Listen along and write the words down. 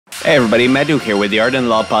Hey everybody, Matduke here with the Art and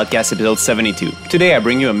Law Podcast episode 72. Today I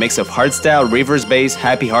bring you a mix of hardstyle, reverse bass,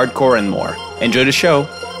 happy hardcore, and more. Enjoy the show!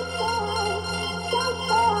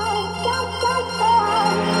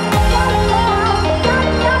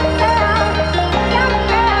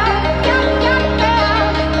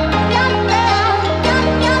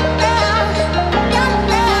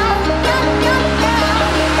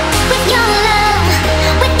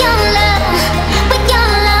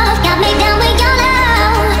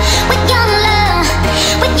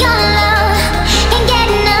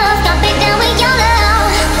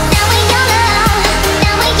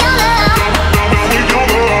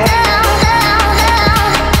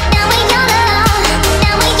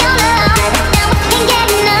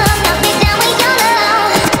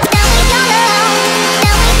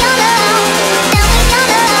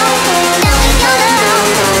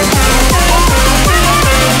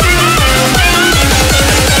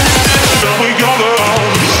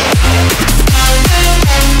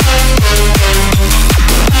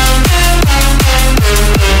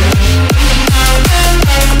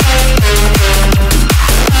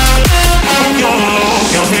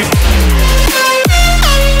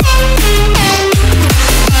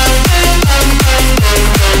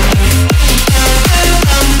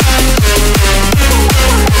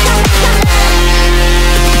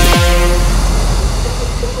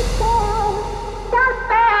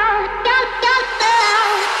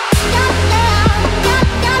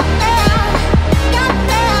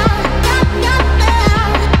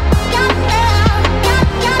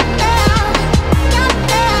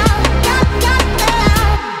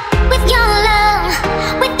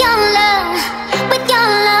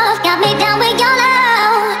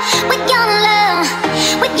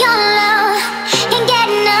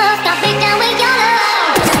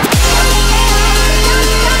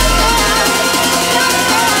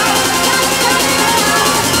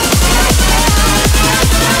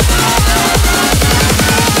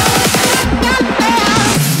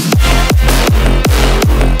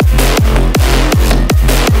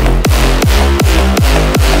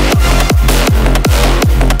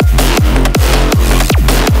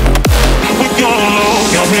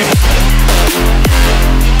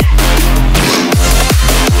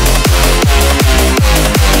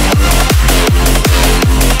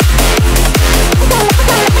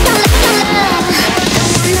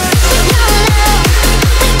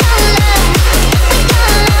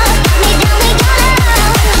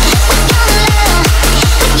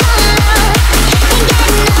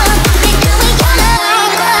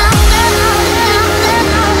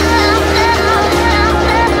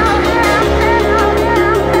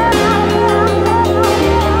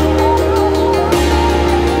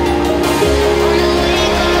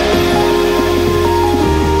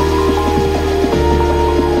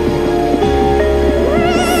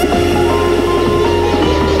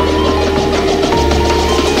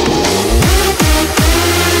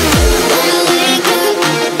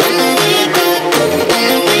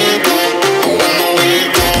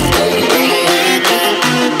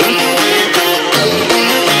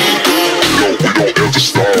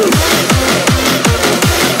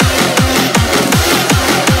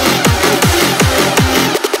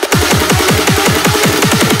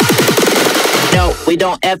 We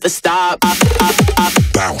don't ever stop.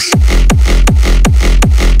 Bounce.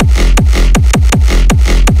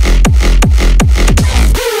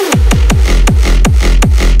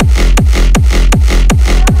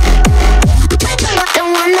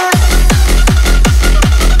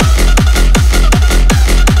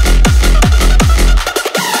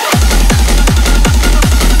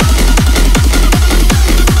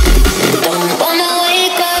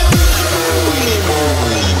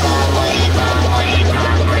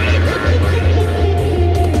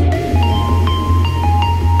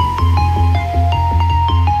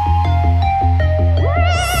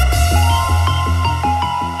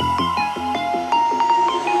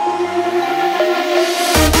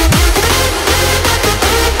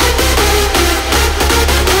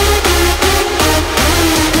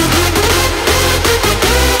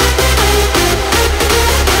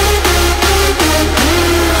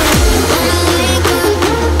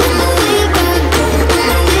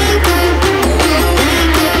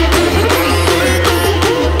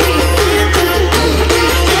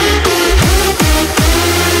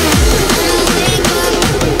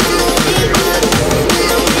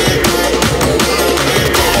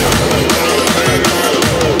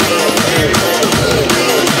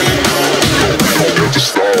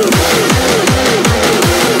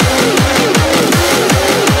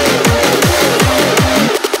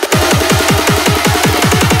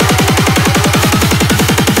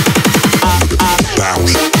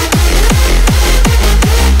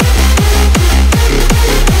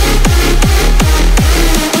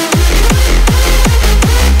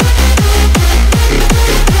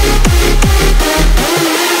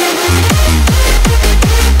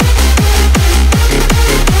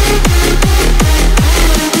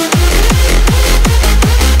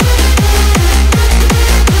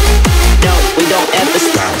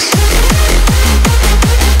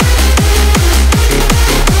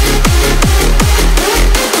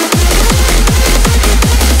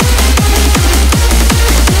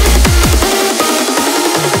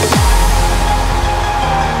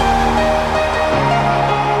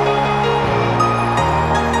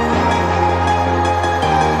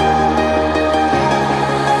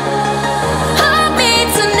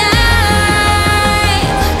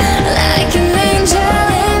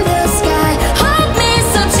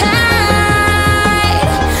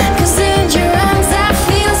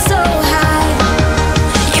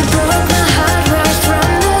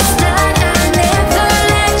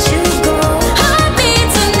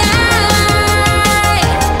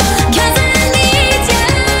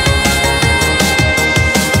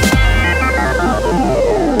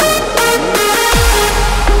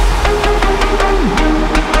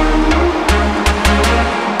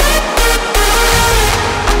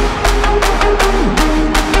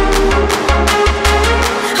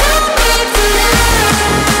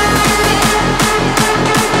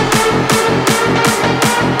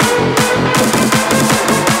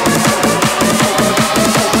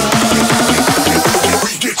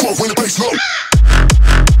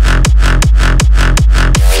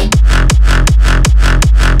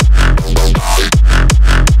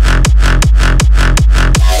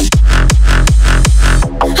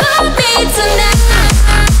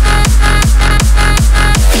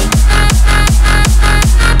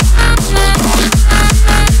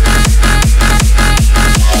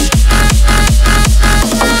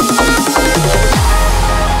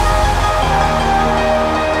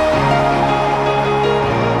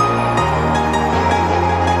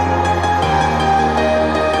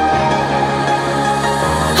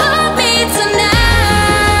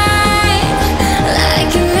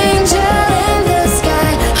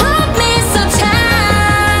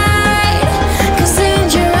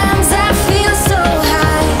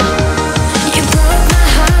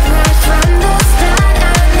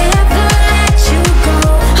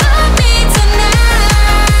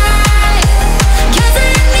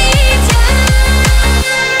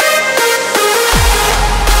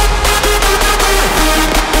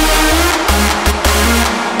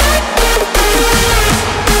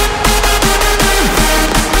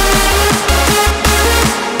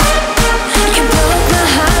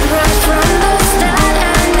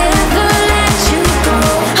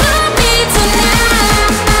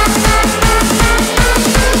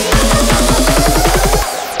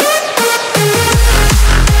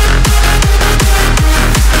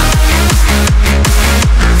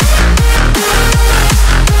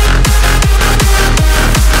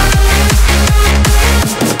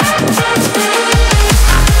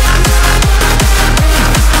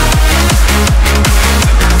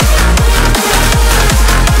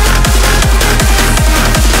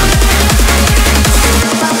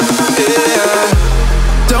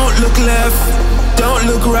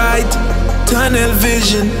 look right, tunnel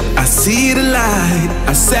vision, I see the light.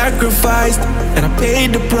 I sacrificed and I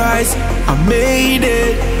paid the price. I made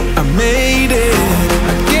it, I made it.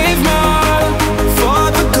 I gave my all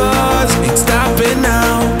for the cause. Ain't stopping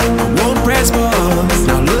now, I won't press pause.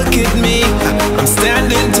 Now look at me, I'm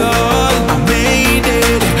standing tall. I made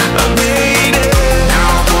it, I made it.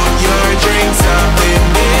 Now put your drinks up in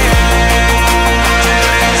the air.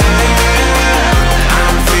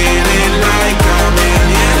 I'm feeling like a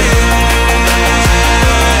millionaire.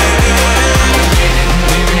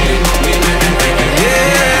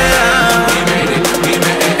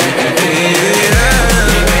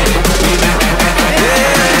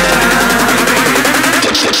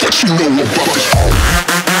 You know about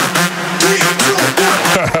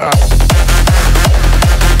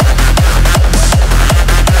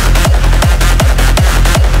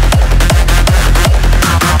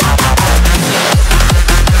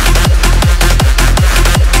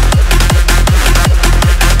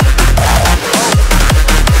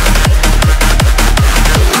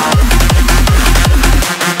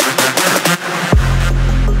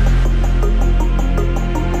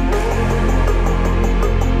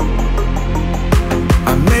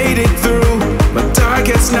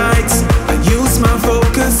nights, I used my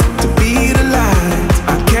focus to be the light.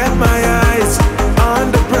 I kept my eyes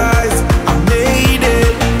on the prize. I made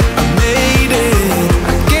it, I made it.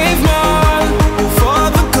 I gave my all for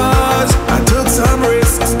the cause. I took some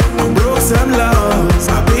risks, I broke some laws.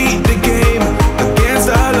 I beat the game against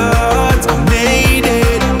all odds. I made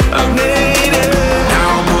it, I made it.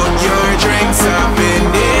 Now put your drinks up in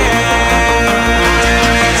the air.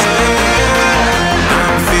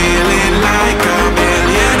 I'm feeling like a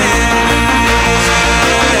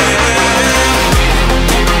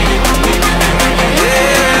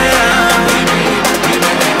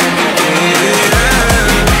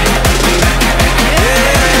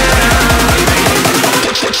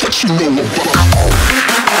you know about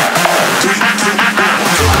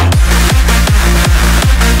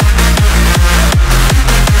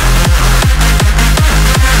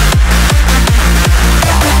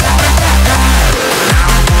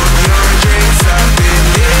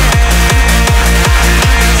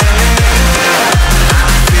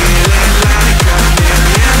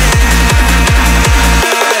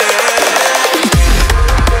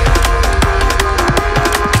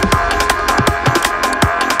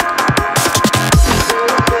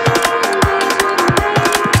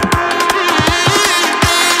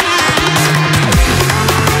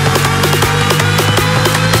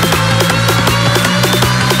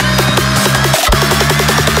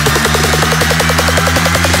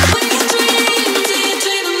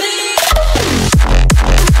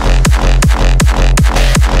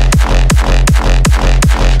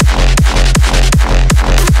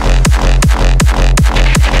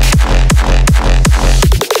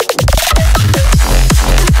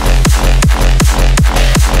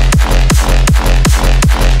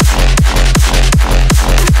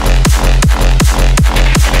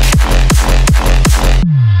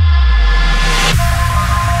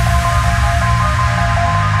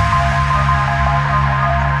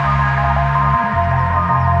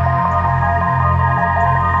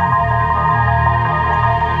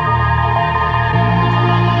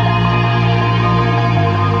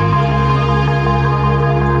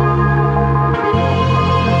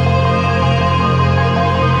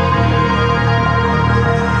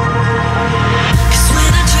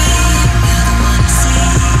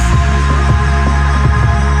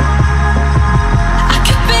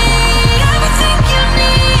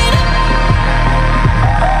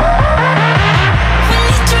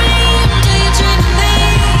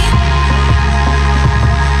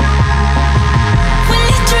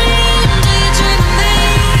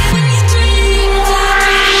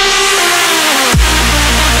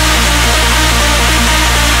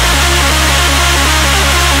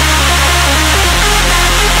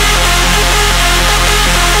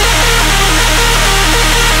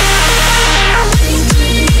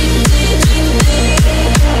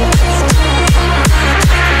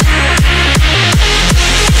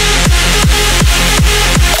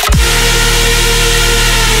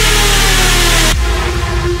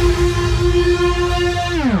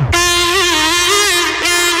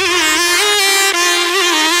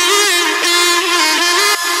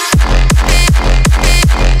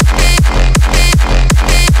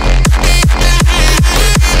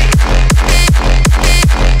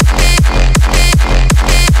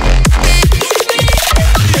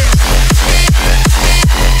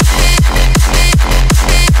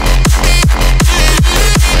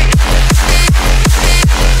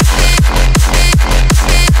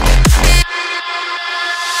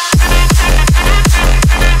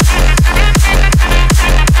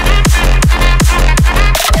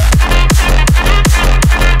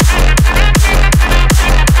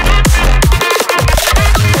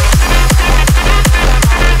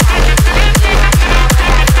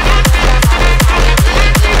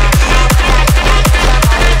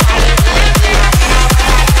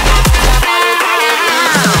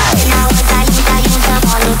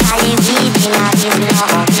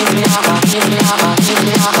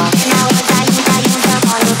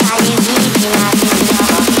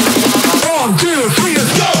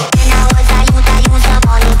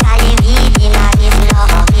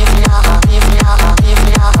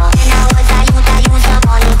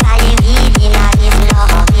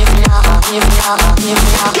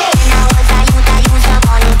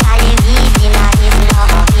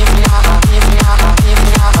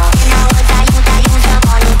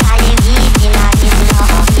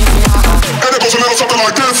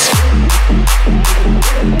like this.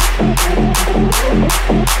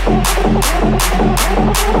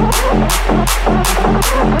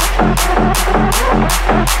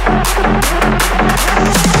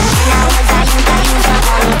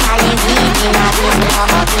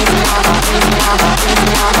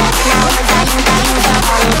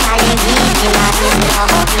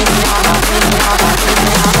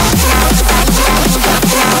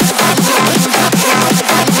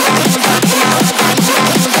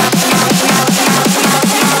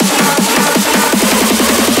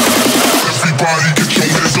 Everybody get your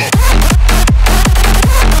hands up.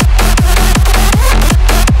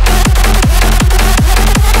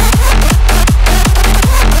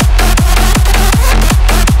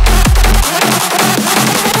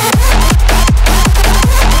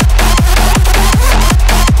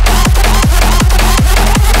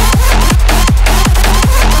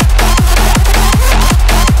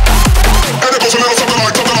 And it goes a little something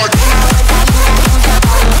like, something like.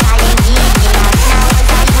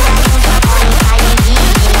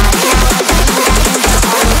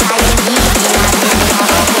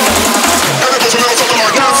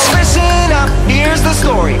 Listen up, here's the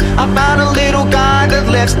story about a little guy that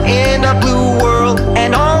lives in a blue world.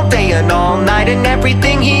 And all day and all night, and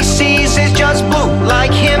everything he sees is just blue.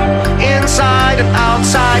 Like him, inside and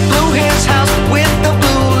outside. Blue his house with the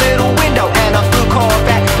blue little window and a blue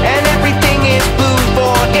Corvette. And everything is blue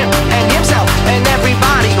for him and himself and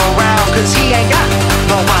everybody around. Cause he ain't got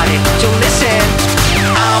nobody to listen.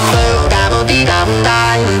 I'm blue,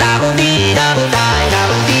 dabble-dee-dabble-die, dabble-dee-dabble-die,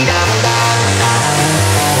 dabble-dee-dabble-die.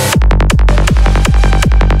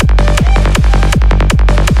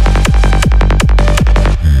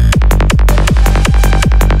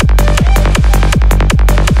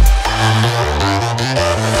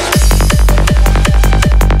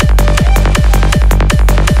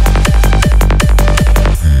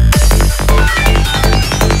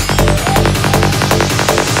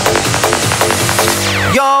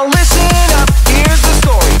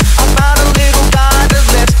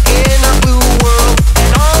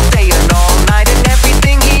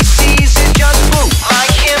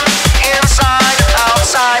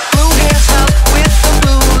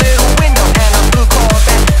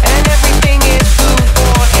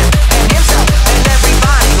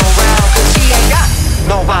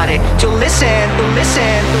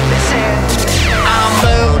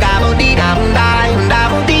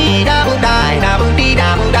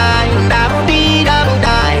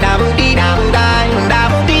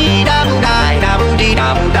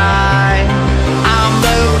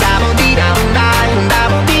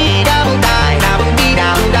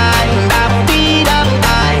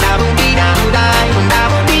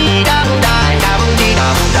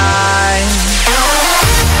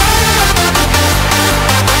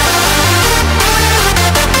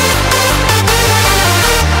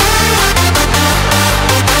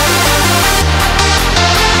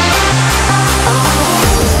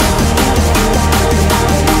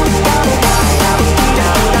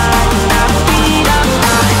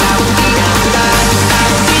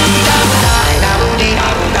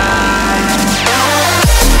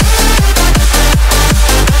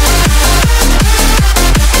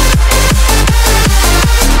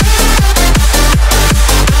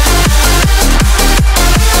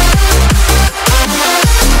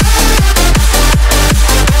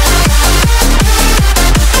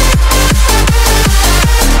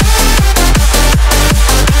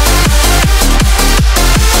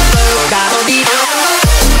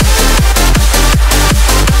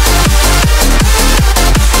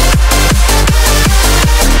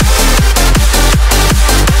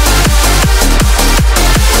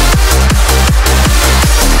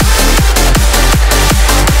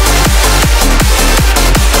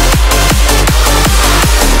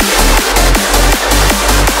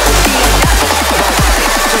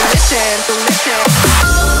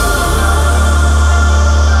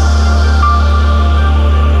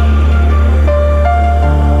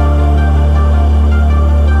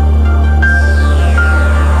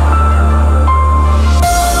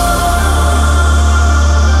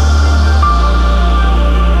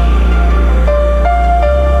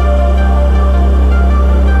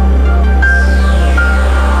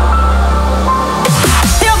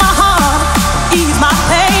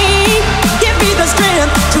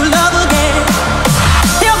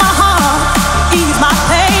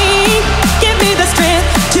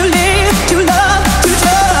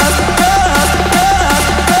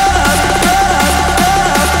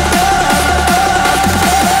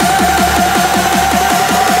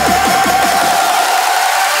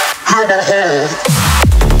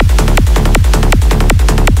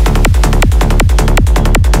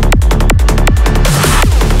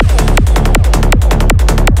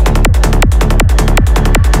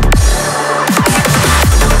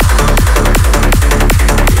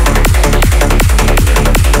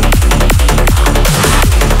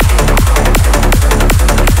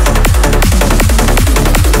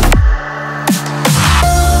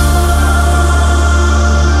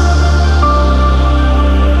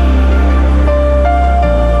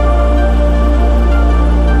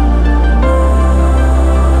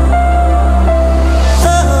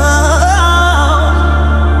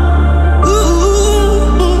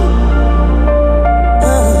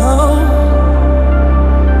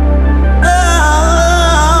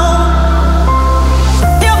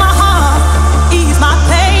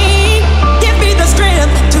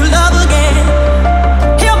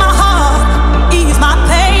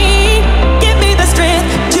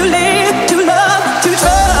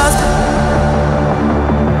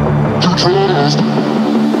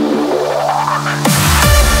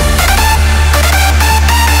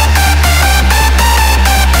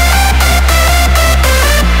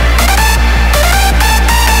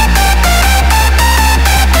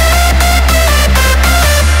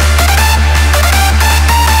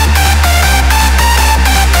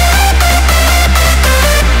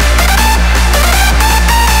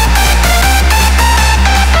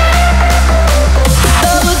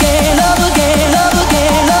 Love again, love again, love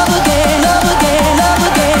again, love again, love again,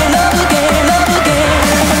 love again.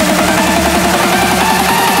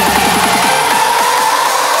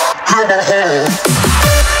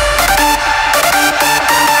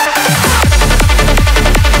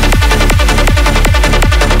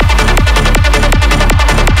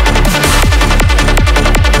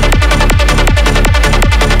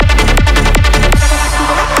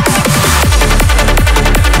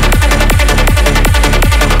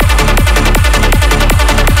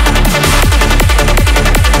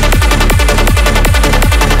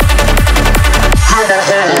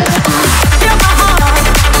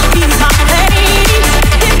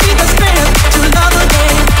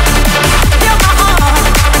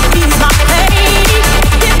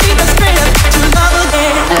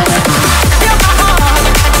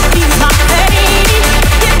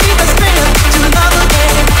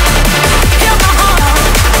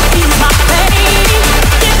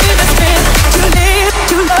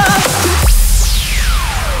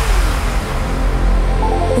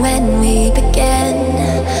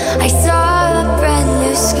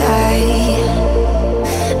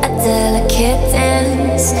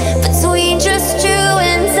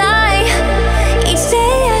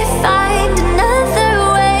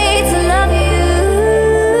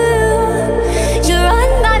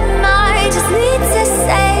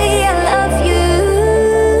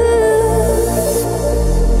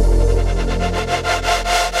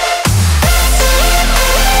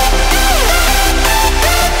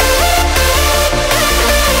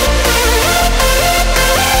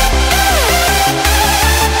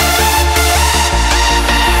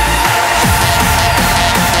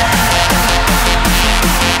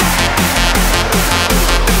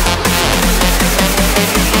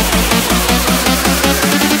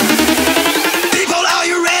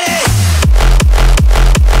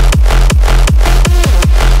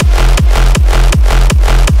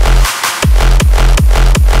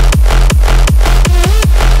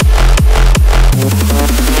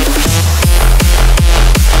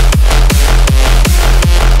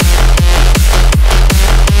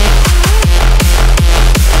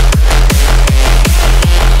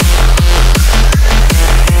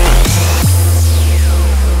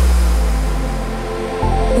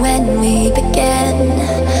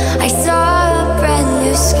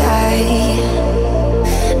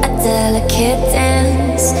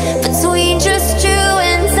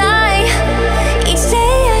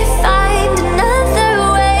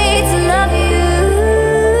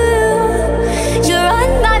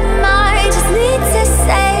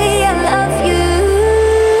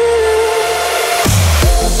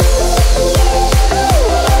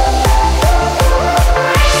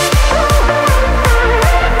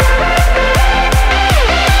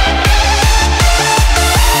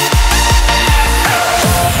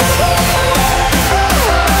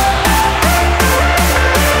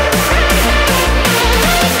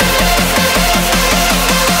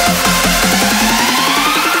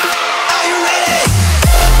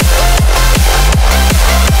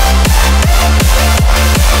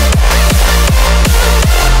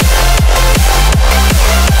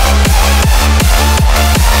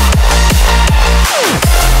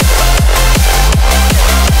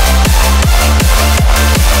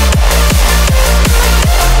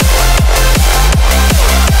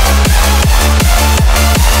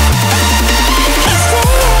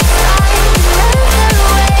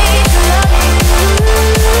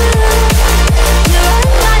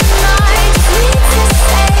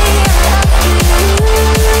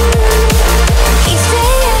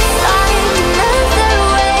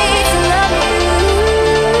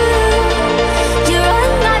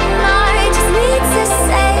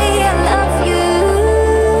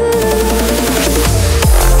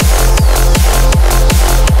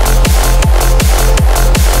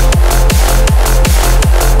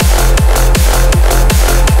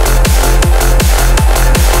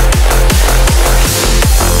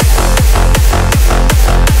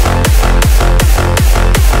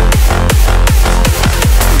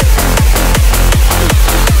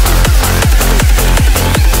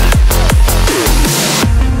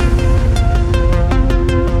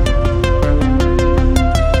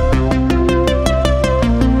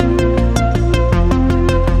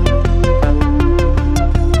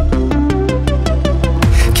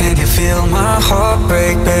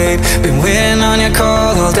 heartbreak, babe. Been waiting on your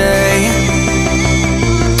call all day.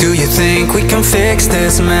 Do you think we can fix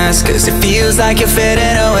this mess? Cause it feels like you're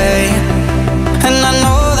fading away. And I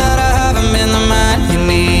know that I haven't been the man you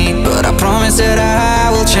need, but I promise that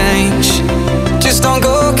I will change. Just don't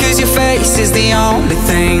go cause your face is the only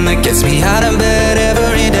thing that gets me out of bed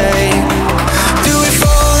every day. Do we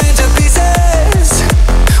fall into pieces?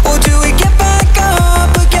 Or do we get back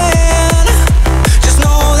up again? Just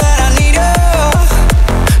know that I need you,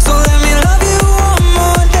 so let me love you one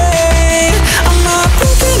more day. I'm not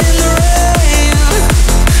broken in the rain.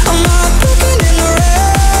 I'm not broken in the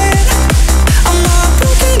rain. I'm not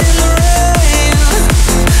broken in the rain.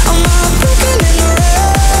 I'm not broken in the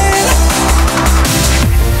rain.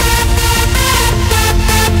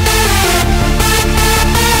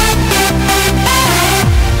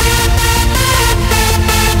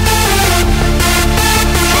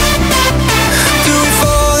 Do we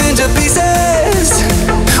fall into pieces?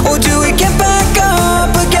 Or do we get back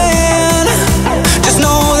up again? Just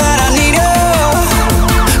know that I need you,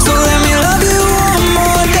 so let me love you one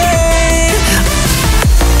more day.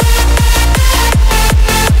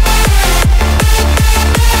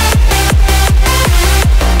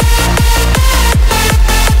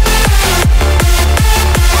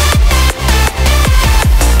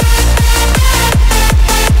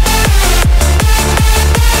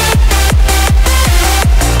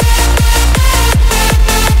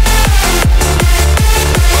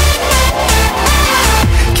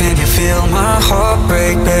 Can you feel my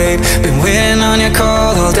heartbreak, babe? Been waiting on your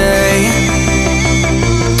call all day.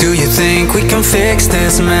 Do you think we can fix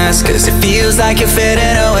this mess? Cause it feels like you're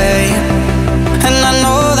fading away. And I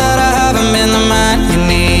know that I haven't been the man you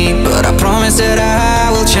need, but I promise that I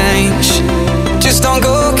will change. Just don't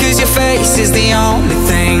go cause your face is the only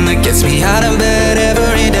thing that gets me out of bed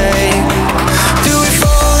every day. Do we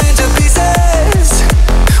fall into pieces?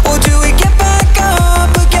 Or do we get back up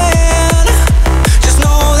again? Just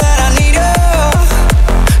know that I need you,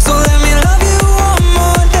 so let me love you one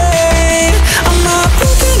more day. I'm not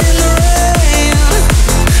broken in the rain.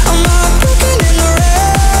 I'm not broken in the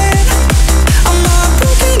rain. I'm not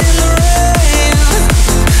broken in the rain.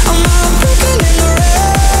 I'm not broken in the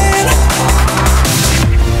rain.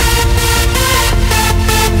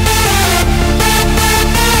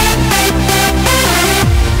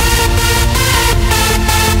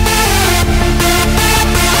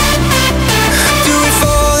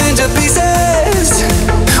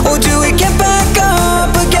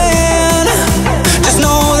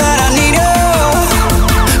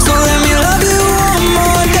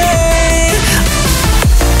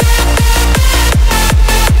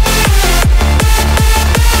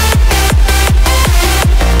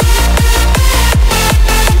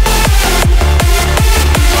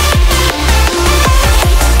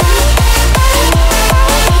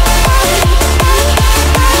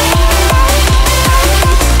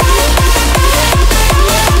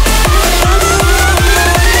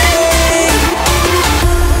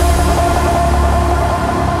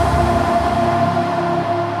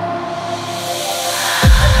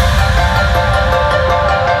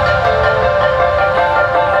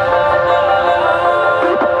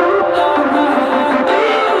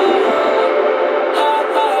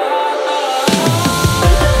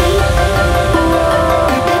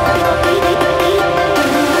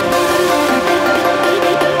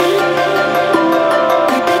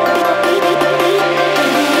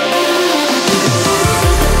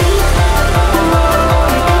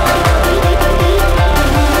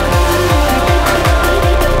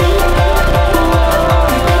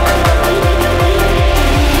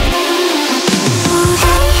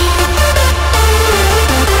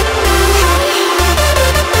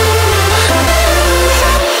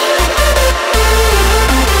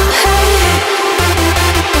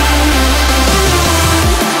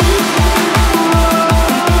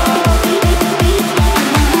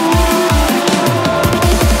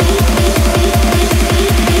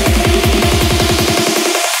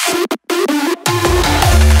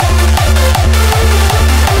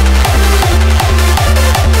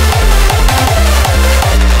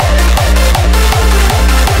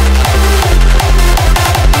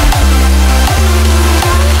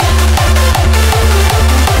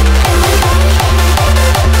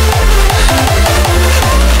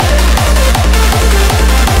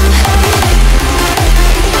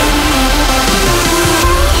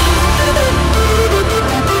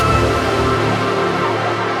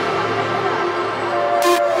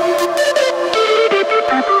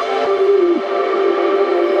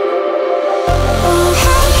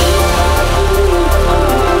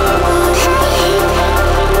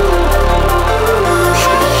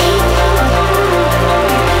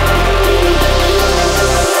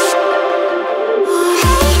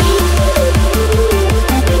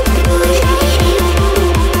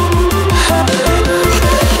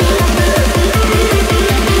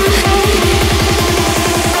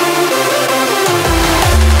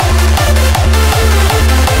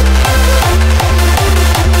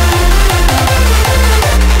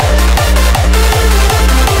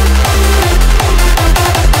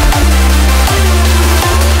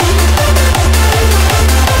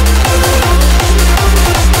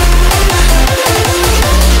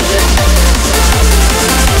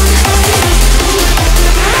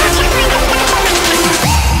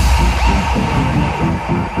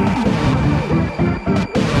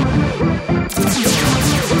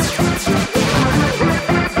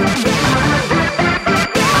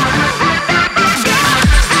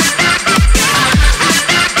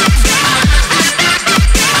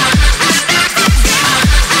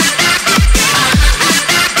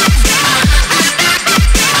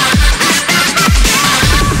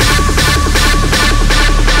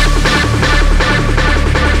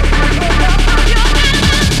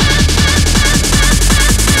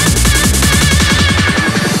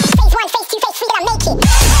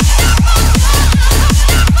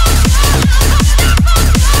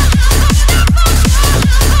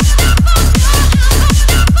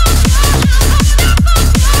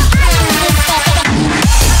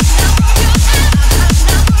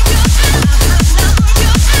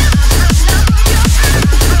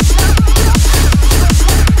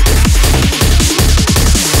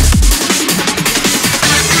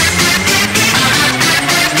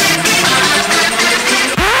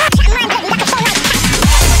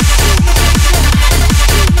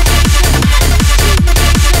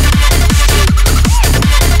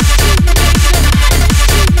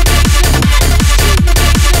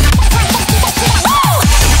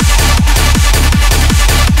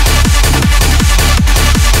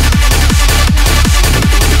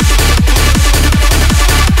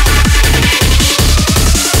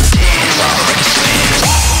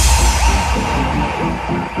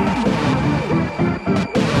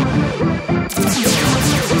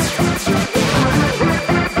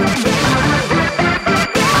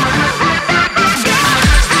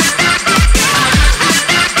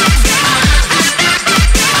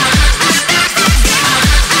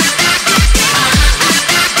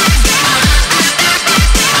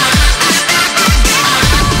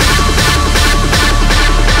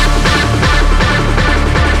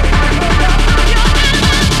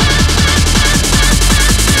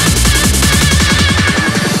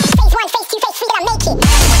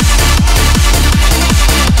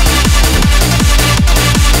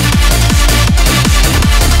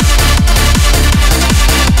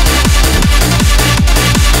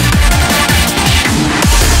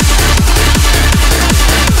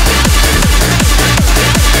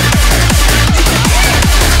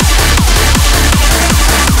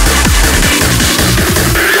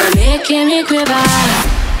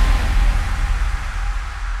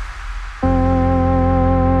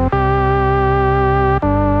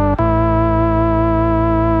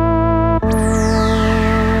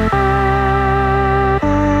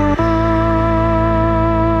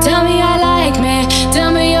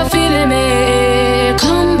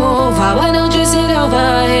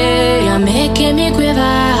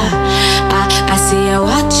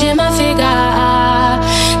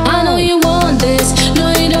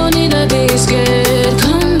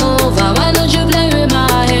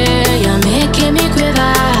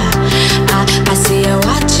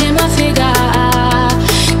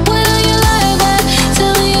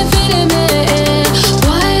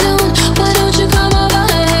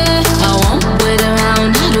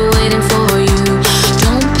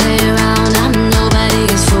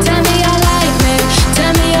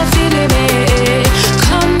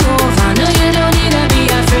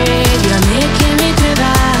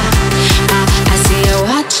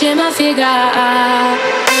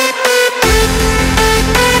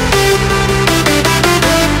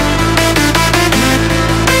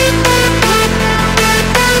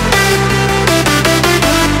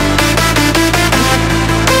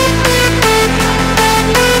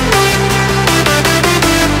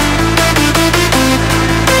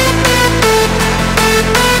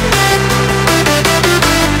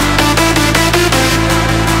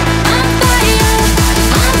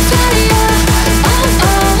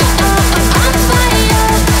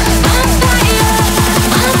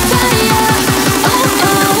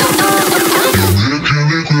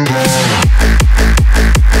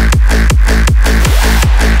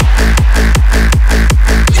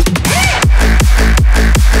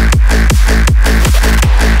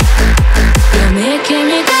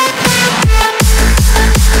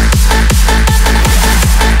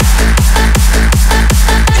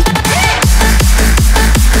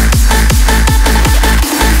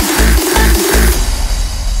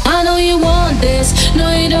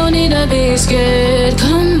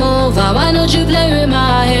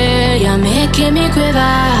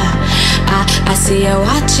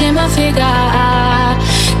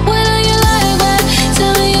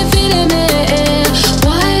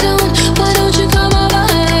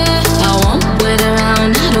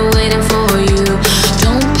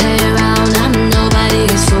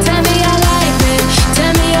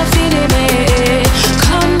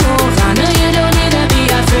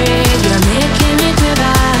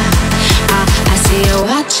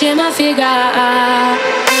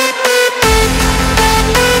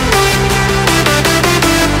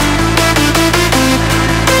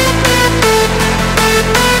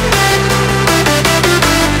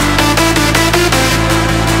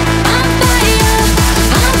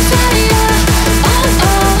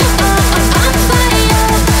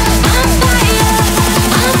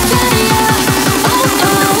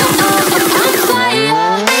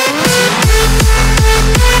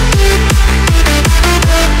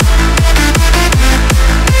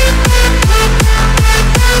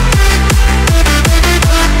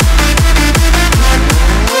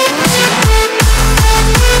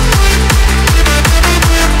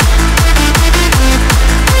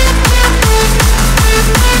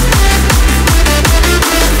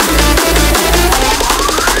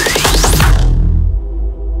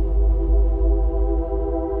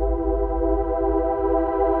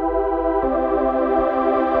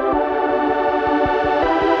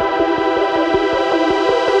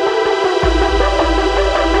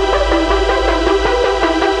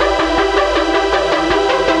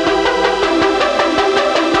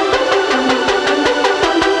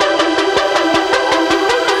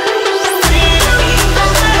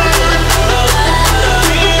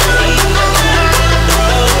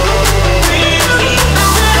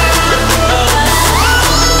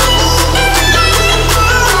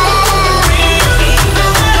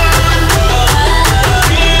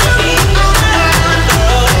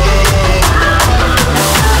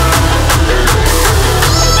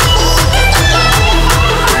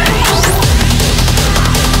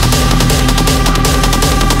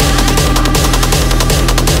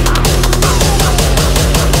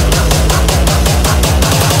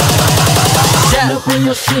 when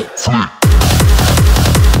your shit flip.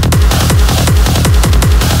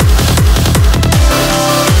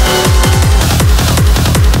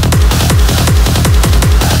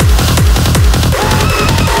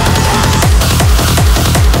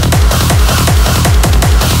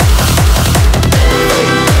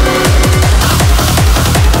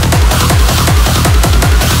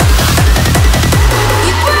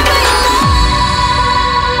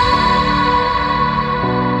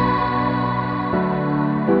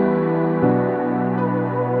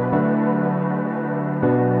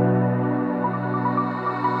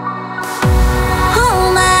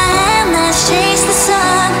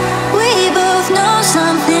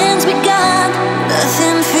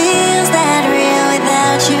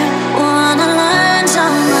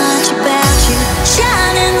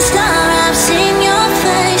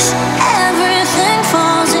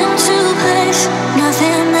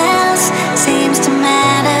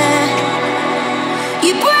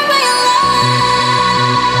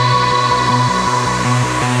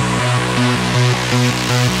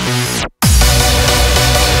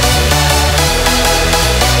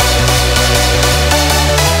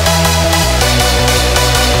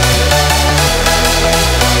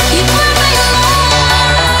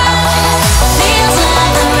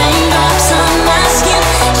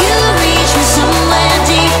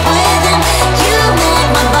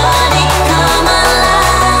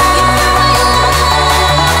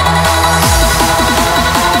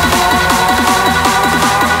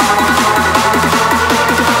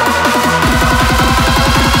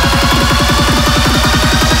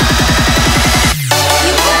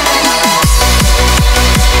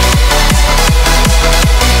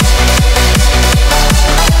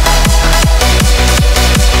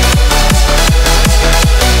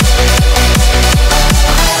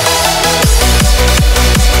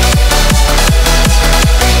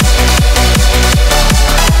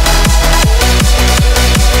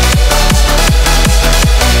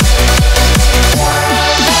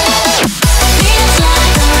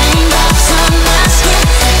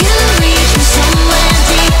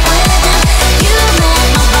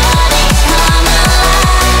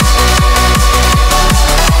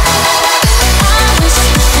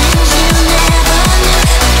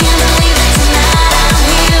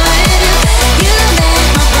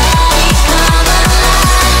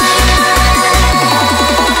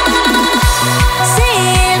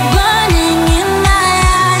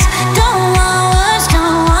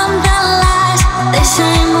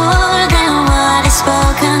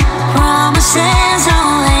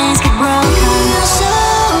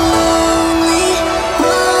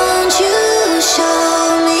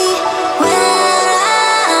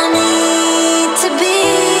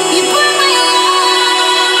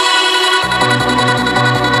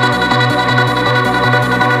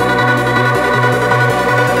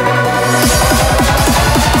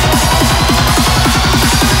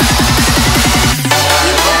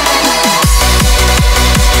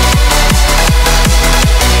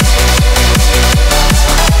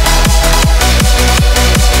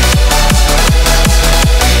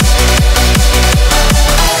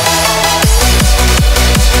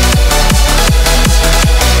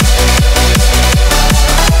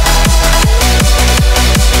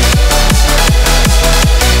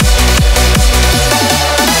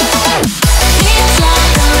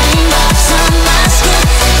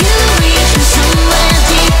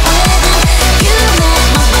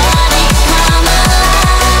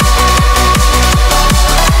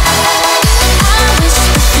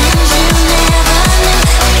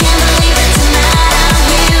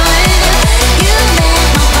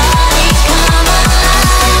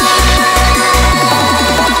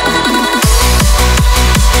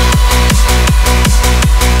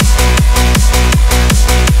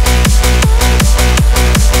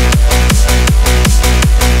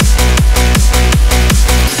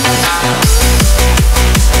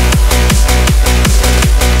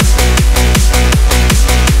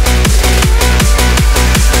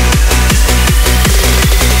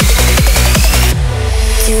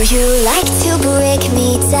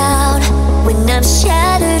 me down when I'm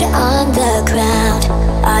shattered on the ground?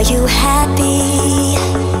 Are you happy?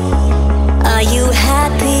 Are you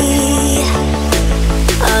happy?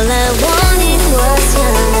 All I wanted was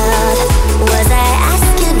your love. Was I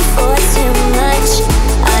asking for too much?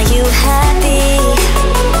 Are you happy?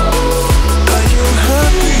 Are you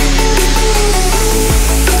happy?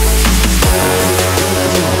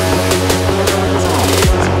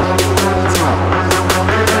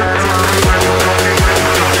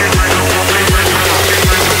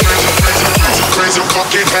 Crazy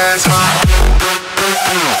fucking hands high.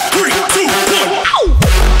 3, 2, 1.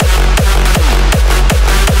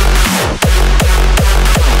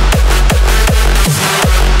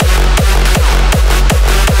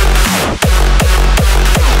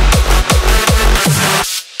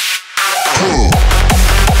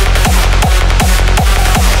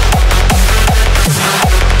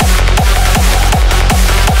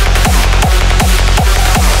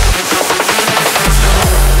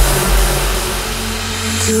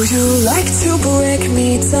 Do you like to break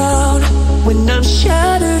me down when I'm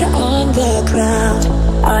shattered on the ground?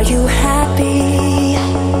 Are you happy?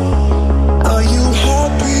 Are you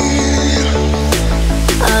happy?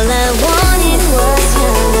 All I wanted was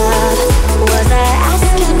your love. Was I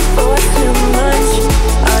asking for too much?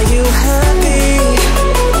 Are you happy?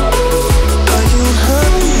 Are you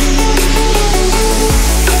happy?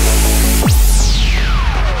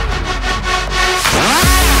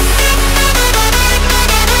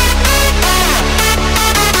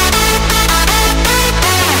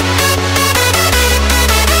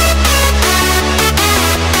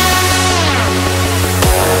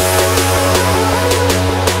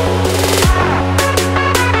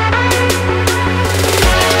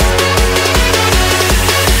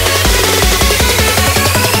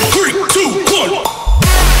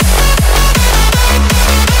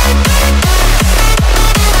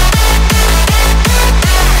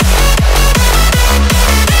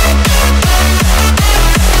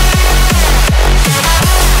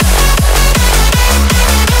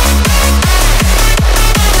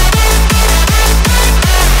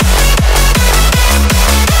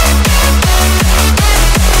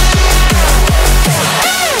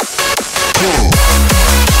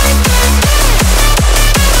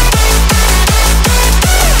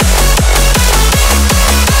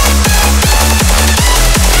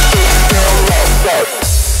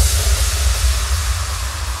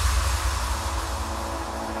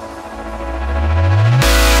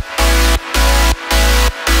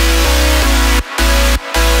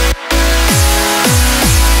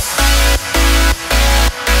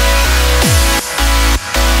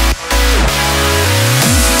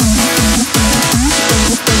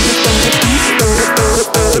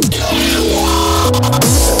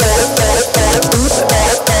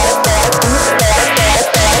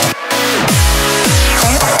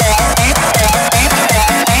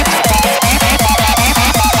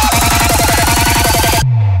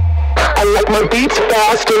 My beats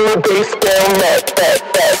fast and my bass down that.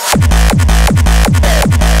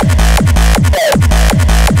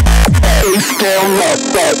 Bass down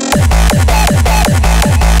that.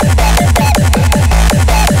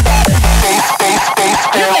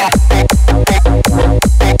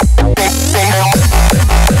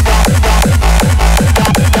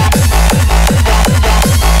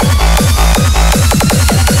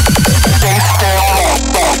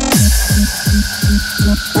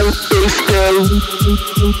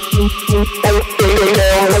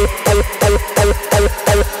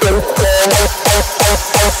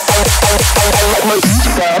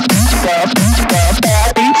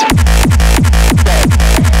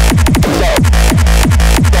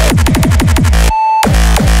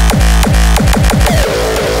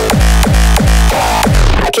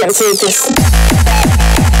 I can't take this.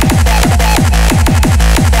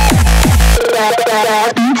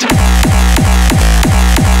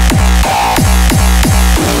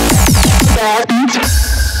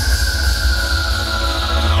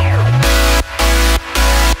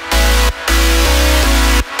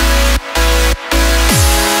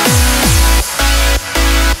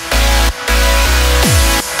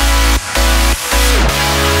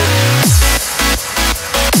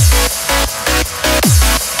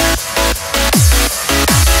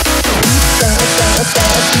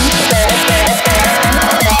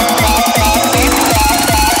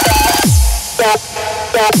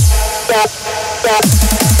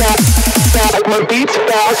 My beats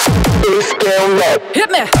fast, bass down low. Hit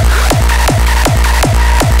me!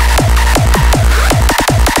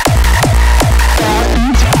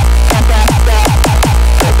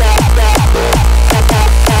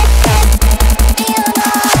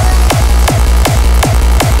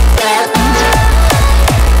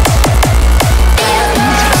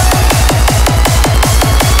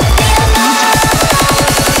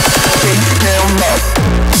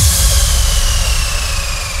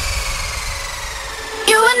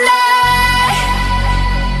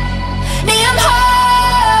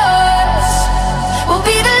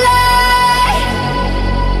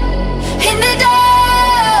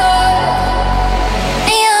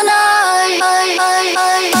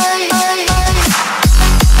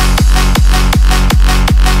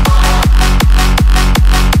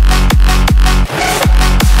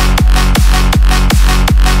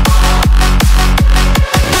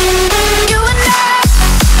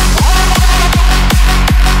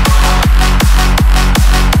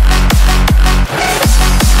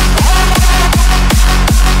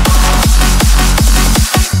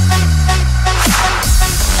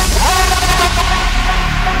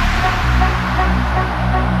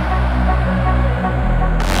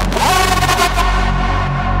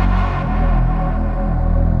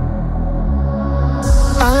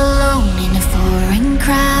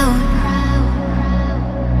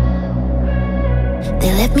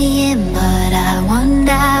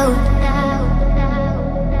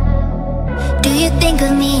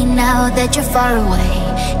 now that you're far away,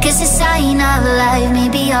 'cause a sign of life may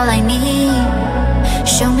be all I need.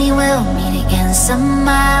 Show me we'll meet again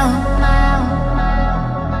somehow.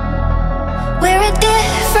 We're a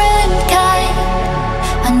different kind,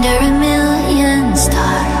 under a million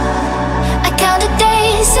stars. I count the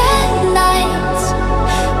days and nights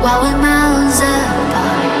while we're miles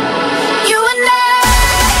apart. You and I,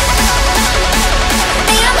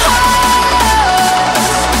 neon hearts,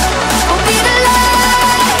 will be the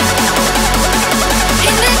light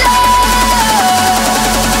in the dark.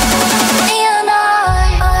 Neon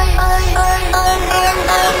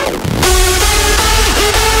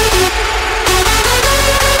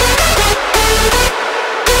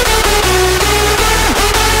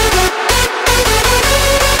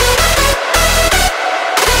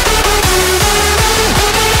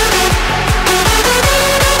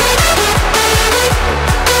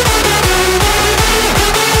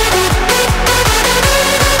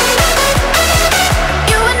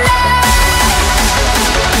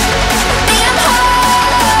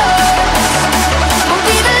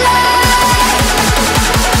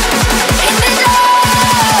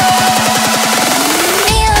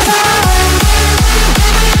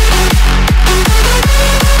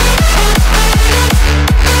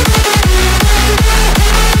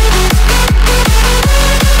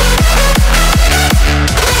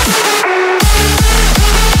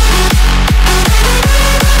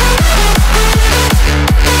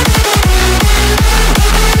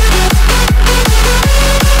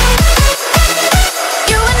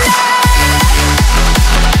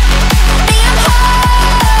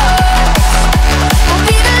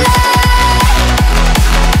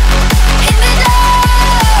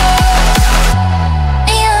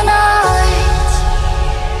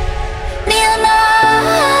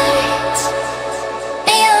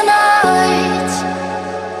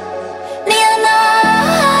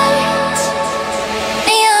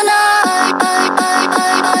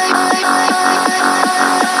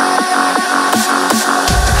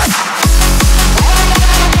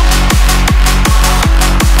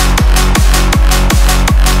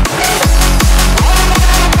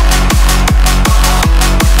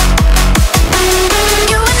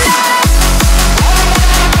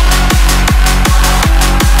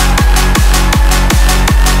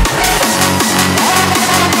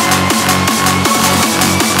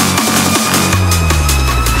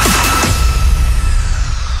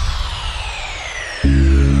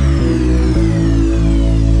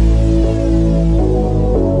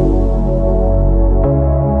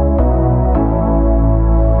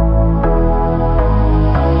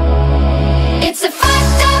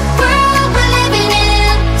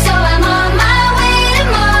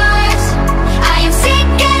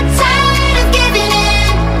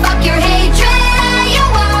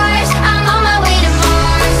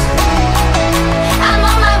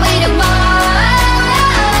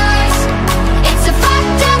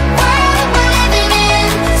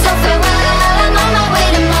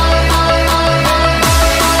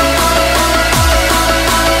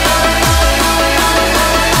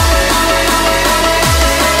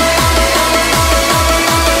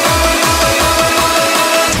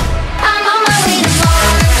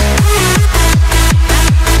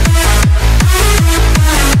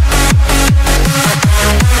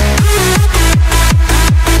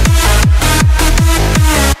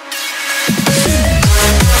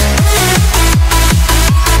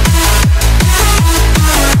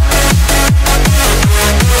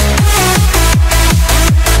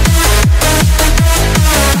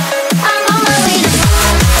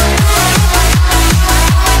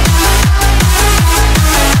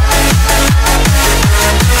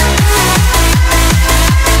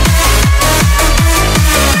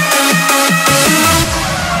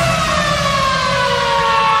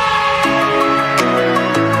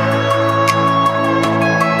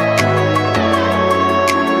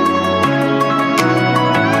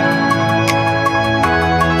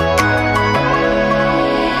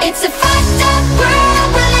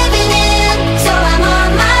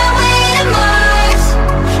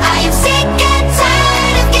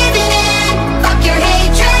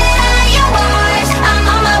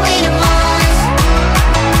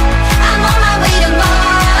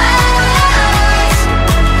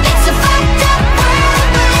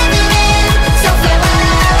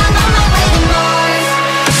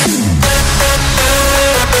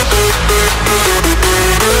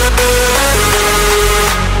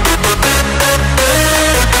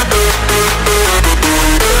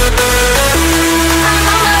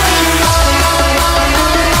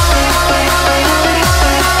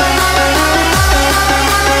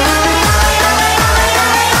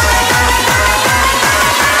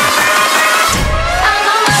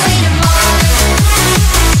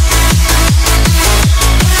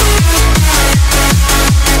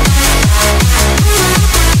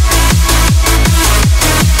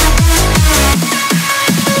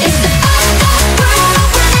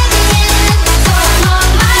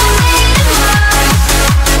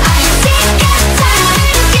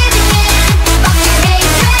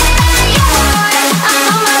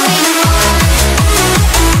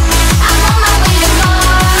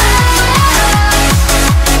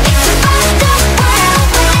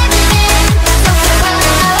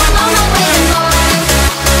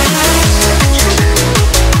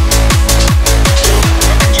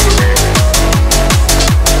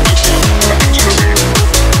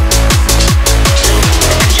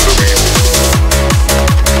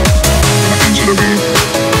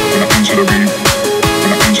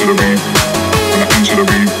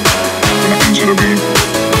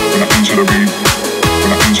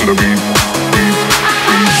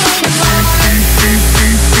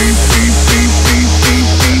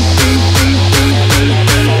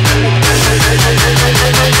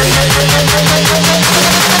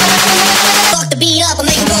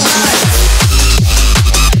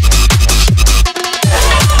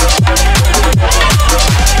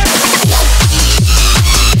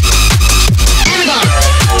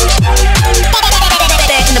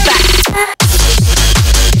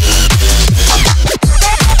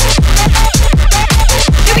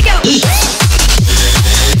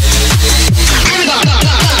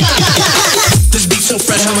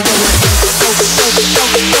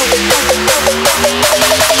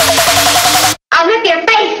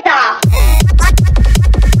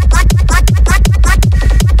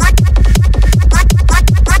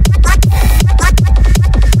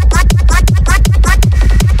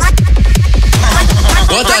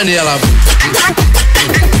Daniela.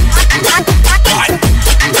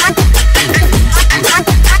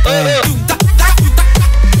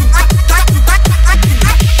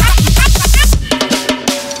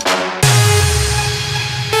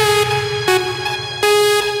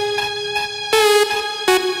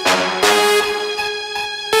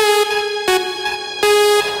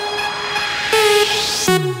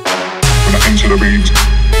 Into the beat,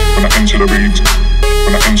 when I enter the beat,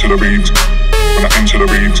 when I enter the beat, when I enter the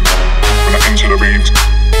beat, when I enter the beat,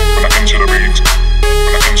 when I enter the beat, when I enter the beat,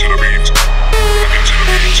 when I enter the beat.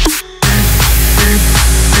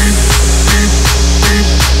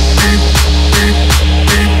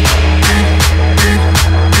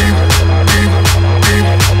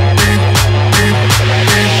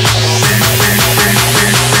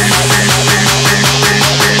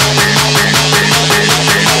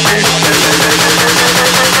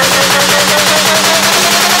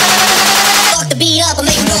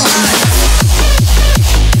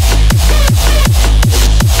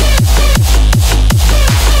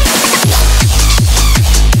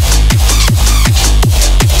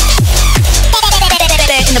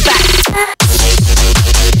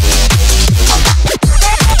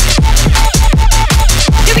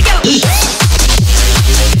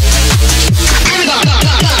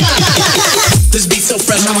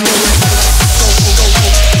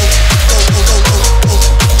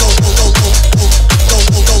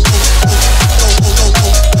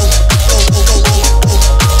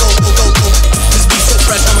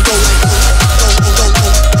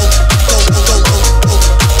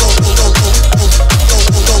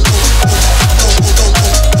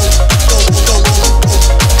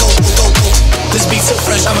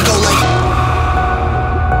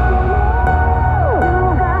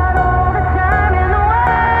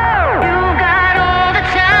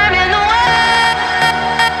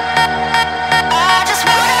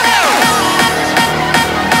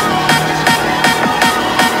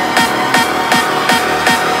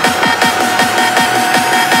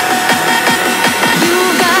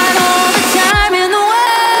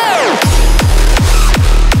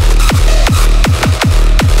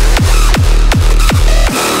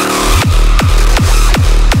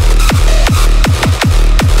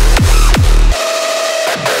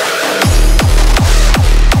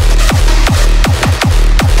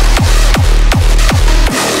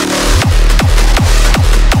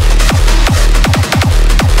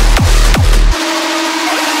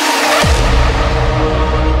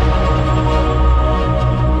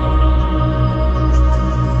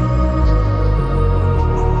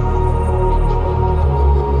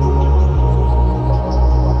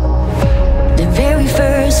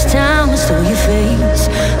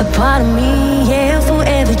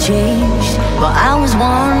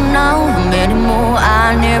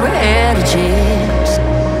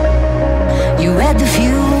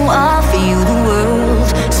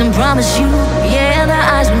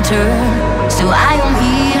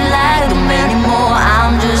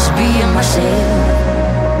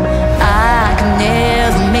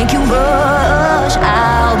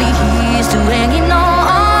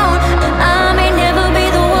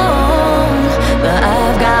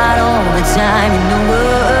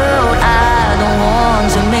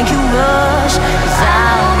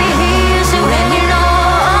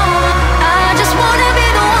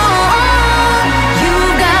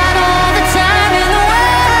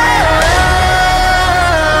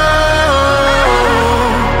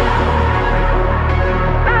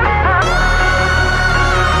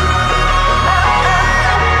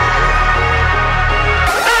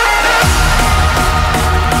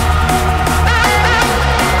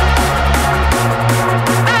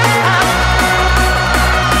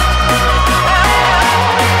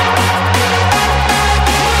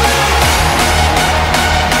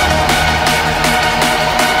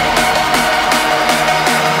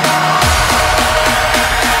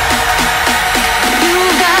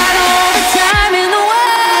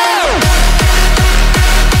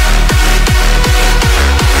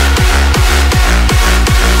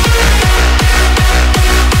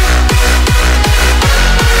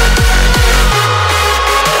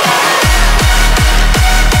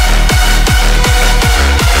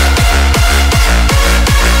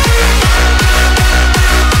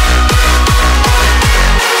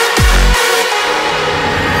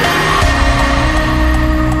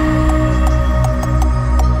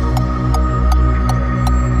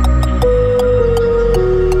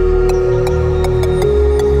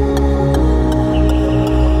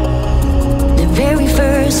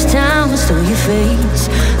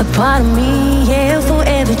 part of me, yeah,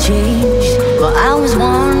 forever changed. Well, I was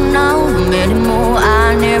one of many more,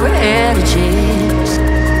 I never had a chance.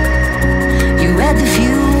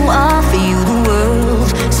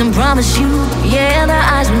 promise you, yeah, their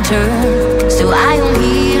eyes will turn. Still I don't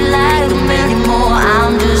hear like them anymore.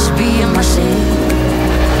 I'm just being myself.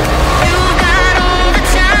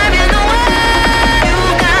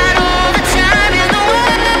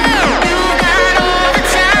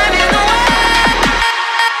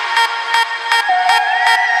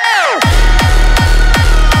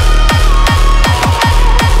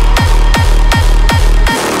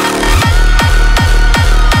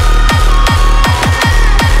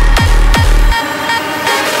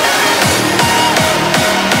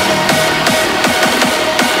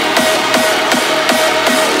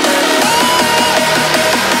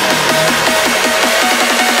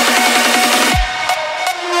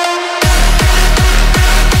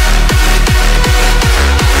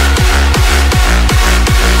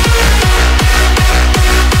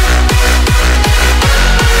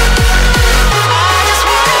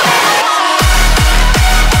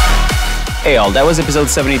 Hey all, that was episode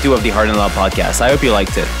 72 of the Hard and Loud podcast. I hope you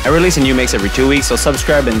liked it. I release a new mix every 2 weeks, so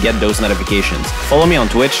subscribe and get those notifications. Follow me on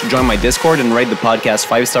Twitch, join my Discord, and rate the podcast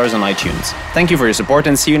 5 stars on iTunes. Thank you for your support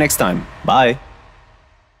and see you next time. Bye!